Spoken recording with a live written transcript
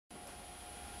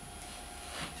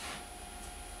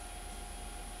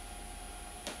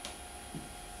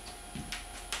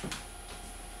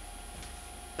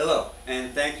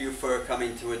and thank you for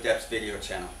coming to Adept's video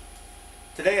channel.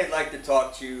 Today I'd like to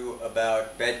talk to you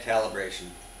about bed calibration.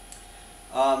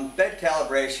 Bed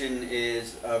calibration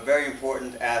is a very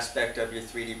important aspect of your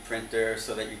 3D printer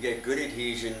so that you get good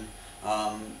adhesion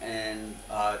and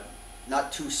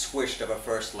not too squished of a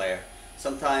first layer.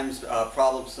 Sometimes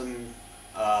troublesome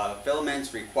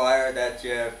filaments require that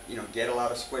you get a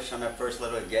lot of squish on that first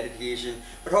layer to get adhesion,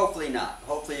 but hopefully not.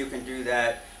 Hopefully you can do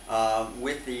that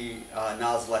with the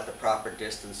nozzle at the proper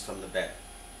distance from the bed.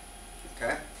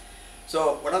 Okay?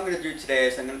 So what I'm going to do today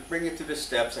is I'm going to bring you through the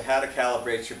steps of how to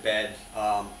calibrate your bed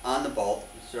on the bolt.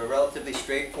 It's a relatively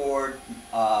straightforward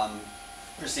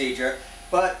procedure,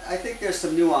 but I think there's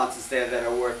some nuances there that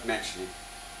are worth mentioning.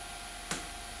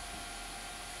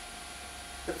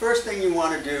 The first thing you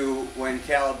want to do when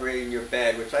calibrating your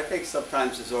bed, which I think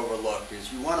sometimes is overlooked,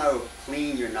 is you want to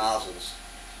clean your nozzles.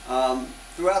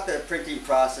 Throughout the printing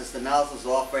process, the nozzles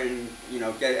often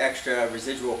get extra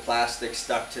residual plastic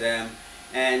stuck to them.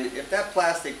 And if that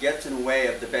plastic gets in the way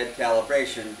of the bed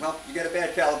calibration, well, you get a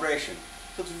bad calibration.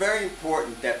 So it's very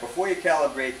important that before you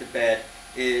calibrate the bed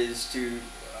is to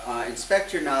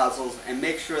inspect your nozzles and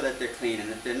make sure that they're clean. And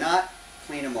if they're not,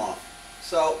 clean them off.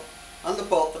 So on the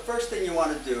bolt, the first thing you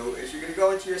want to do is you're going to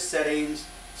go into your settings,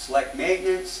 select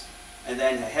maintenance, and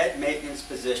then the head maintenance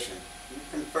position. You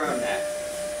confirm that.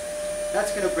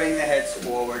 That's going to bring the heads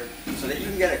forward so that you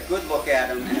can get a good look at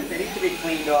them, and if they need to be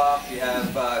cleaned off, you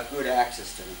have good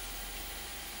access to them.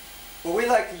 What we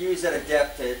like to use at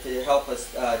Adept to help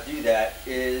us do that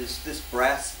is this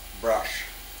brass brush.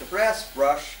 The brass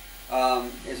brush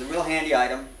is a real handy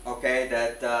item, okay,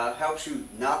 that helps you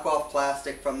knock off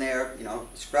plastic from there,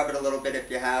 scrub it a little bit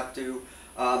if you have to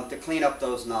clean up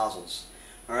those nozzles.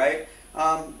 All right.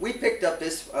 We picked up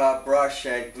this brush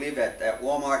at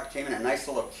Walmart. It came in a nice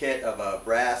little kit of a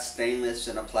brass, stainless,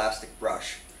 and a plastic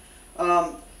brush.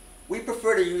 We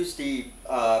prefer to use the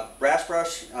brass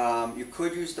brush. You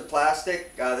could use the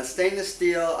plastic. The stainless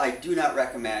steel I do not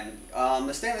recommend.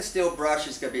 The stainless steel brush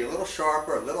is going to be a little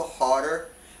sharper, a little harder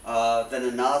than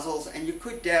the nozzles, and you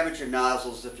could damage your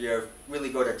nozzles if you really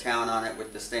go to town on it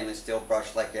with the stainless steel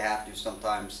brush like you have to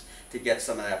sometimes to get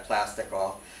some of that plastic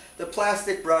off. The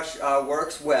plastic brush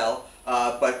works well,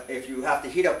 but if you have to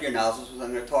heat up your nozzles, which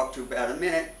I'm going to talk to about in a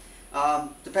minute,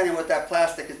 depending on what that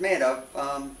plastic is made of,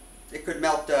 it could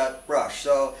melt the brush.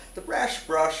 So the brass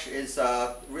brush is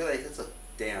really, it's a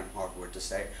damn hard word to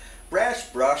say.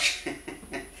 Brass brush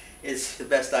is the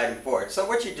best item for it. So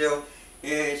what you do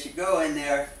is you go in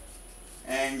there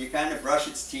and you kind of brush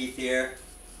its teeth here,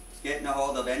 getting a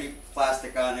hold of any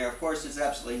plastic on there. Of course, there's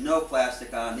absolutely no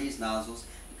plastic on these nozzles,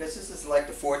 because this is like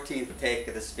the 14th take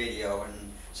of this video,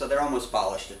 and so they're almost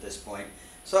polished at this point.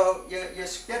 So you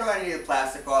get any of the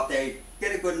plastic off there,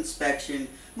 get a good inspection.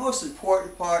 Most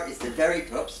important part is the very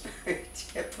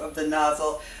tip of the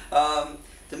nozzle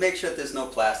to make sure that there's no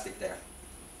plastic there.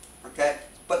 Okay?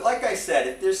 But like I said,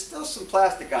 if there's still some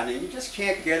plastic on it, you just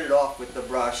can't get it off with the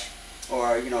brush,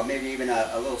 or maybe even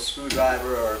a little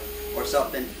screwdriver or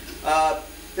something.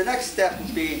 The next step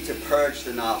would be to purge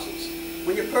the nozzles.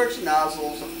 When you purge the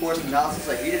nozzles, of course the nozzles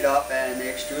are heated up and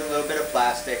they extrude a little bit of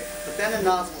plastic, but then the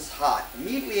nozzle's hot.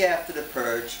 Immediately after the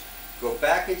purge, go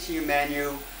back into your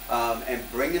menu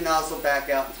and bring the nozzle back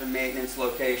out into the maintenance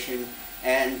location,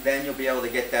 and then you'll be able to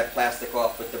get that plastic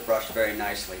off with the brush very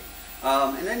nicely.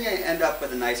 And then you end up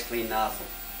with a nice clean nozzle.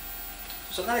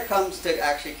 So then it comes to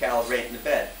actually calibrating the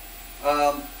bed.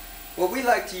 What we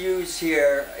like to use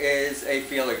here is a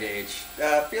feeler gauge.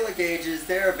 Feeler gauges,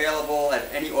 they're available at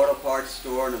any auto parts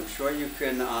store, and I'm sure you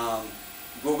can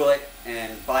Google it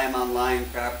and buy them online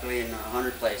practically in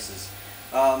 100 places.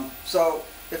 So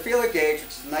the feeler gauge, which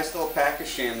is a nice little pack of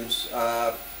shims,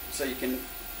 so you can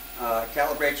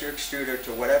calibrate your extruder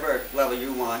to whatever level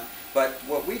you want. But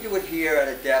what we do it here at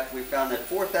Adept, we found that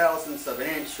 4/1000ths of an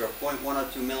inch or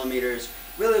 0.102 millimeters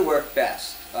really work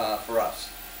best for us.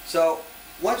 So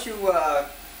once you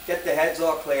get the heads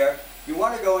all clear, you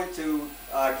want to go into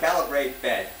calibrate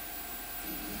bed.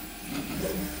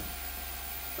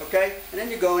 Okay? And then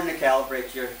you go in to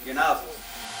calibrate your nozzles.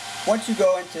 Once you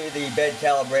go into the bed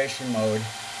calibration mode,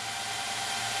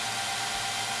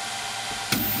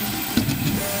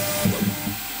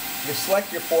 you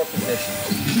select your 4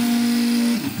 positions.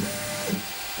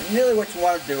 And really what you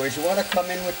want to do is you want to come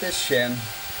in with this shim.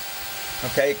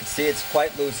 Okay, you can see it's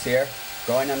quite loose here,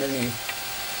 going underneath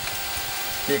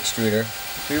the extruder.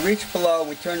 We reach below and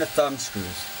we turn the thumb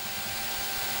screws.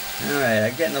 Alright,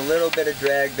 I'm getting a little bit of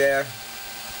drag there.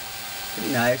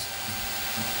 Pretty nice.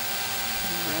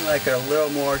 I like it a little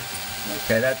more.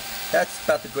 Okay, that's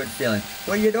about the good feeling.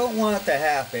 What you don't want to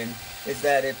happen is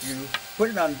that if you put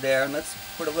it under there, and let's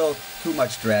put a little too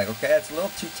much drag, okay? That's a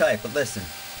little too tight, but listen.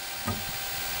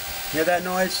 Hear that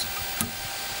noise?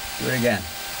 Do it again.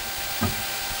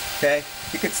 Okay?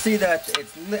 You can see that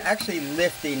it's actually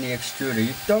lifting the extruder.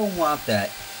 You don't want that.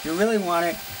 You really want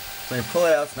it, so you pull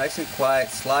it out, it's nice and quiet,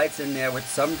 slides in there with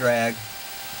some drag.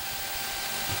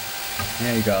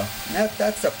 There you go.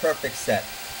 That's a perfect set.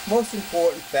 Most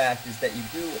important fact is that you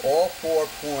do all 4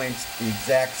 points the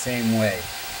exact same way.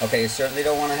 Okay, you certainly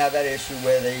don't want to have that issue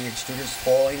where the extruder's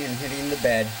falling and hitting the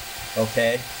bed.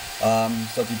 Okay,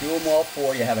 so if you do them all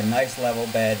 4, you have a nice level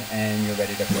bed and you're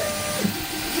ready to print.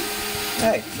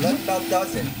 Alright, so that about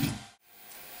does it.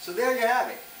 So there you have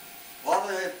it. All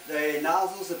the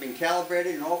nozzles have been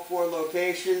calibrated in all 4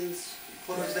 locations.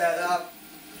 You close that up,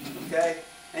 okay,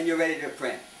 and you're ready to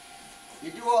print.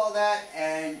 You do all that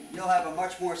and you'll have a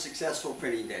much more successful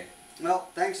printing day. Well,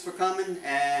 thanks for coming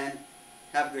and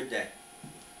have a good day.